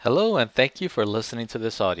Hello, and thank you for listening to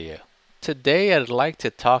this audio. Today, I'd like to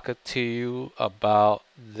talk to you about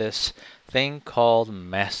this thing called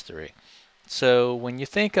mastery. So, when you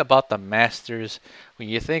think about the masters, when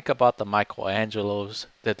you think about the Michelangelos,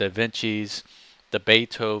 the Da Vinci's, the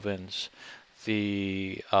Beethovens,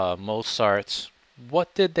 the Mozarts,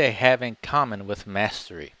 what did they have in common with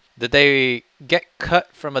mastery? Did they get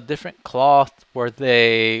cut from a different cloth? Were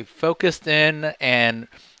they focused in and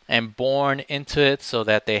born into it so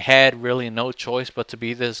that they had really no choice but to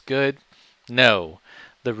be this good? No.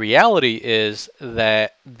 The reality is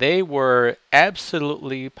that they were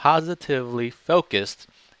absolutely positively focused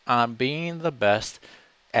on being the best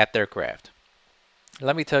at their craft.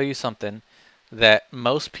 Let me tell you something that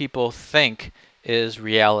most people think is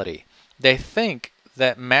reality. They think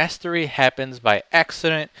that mastery happens by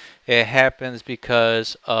accident, it happens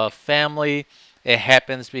because of family, it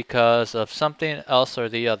happens because of something else or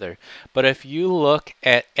the other. But if you look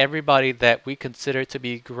at everybody that we consider to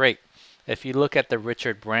be great, if you look at the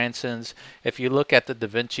Richard Bransons, if you look at the Da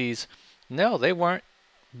Vinci's, no, they weren't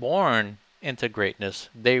born into greatness.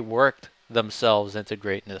 They worked themselves into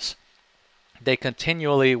greatness. They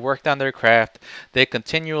continually worked on their craft. They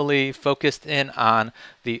continually focused in on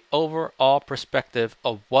the overall perspective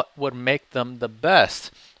of what would make them the best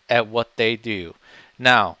at what they do.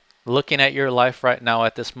 Now, looking at your life right now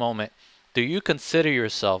at this moment, do you consider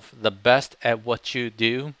yourself the best at what you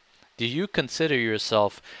do? Do you consider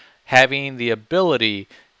yourself having the ability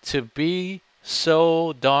to be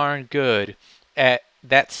so darn good at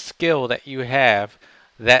that skill that you have,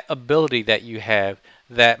 that ability that you have,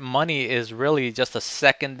 that money is really just a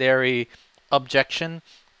secondary objection,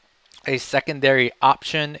 a secondary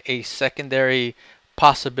option, a secondary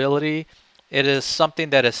possibility? It is something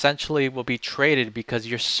that essentially will be traded because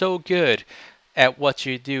you're so good at what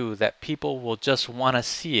you do that people will just want to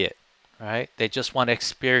see it, right? They just want to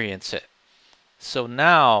experience it. So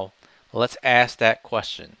now let's ask that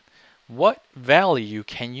question. What value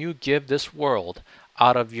can you give this world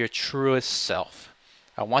out of your truest self?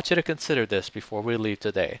 I want you to consider this before we leave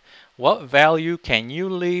today. What value can you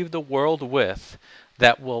leave the world with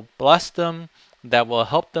that will bless them, that will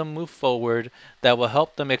help them move forward, that will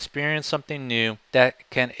help them experience something new, that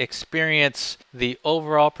can experience the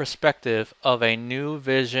overall perspective of a new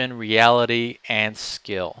vision, reality, and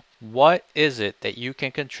skill? What is it that you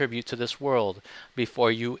can contribute to this world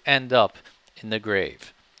before you end up in the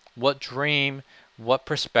grave? What dream, what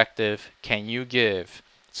perspective can you give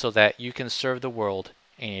so that you can serve the world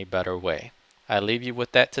in a better way? I leave you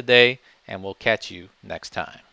with that today, and we'll catch you next time.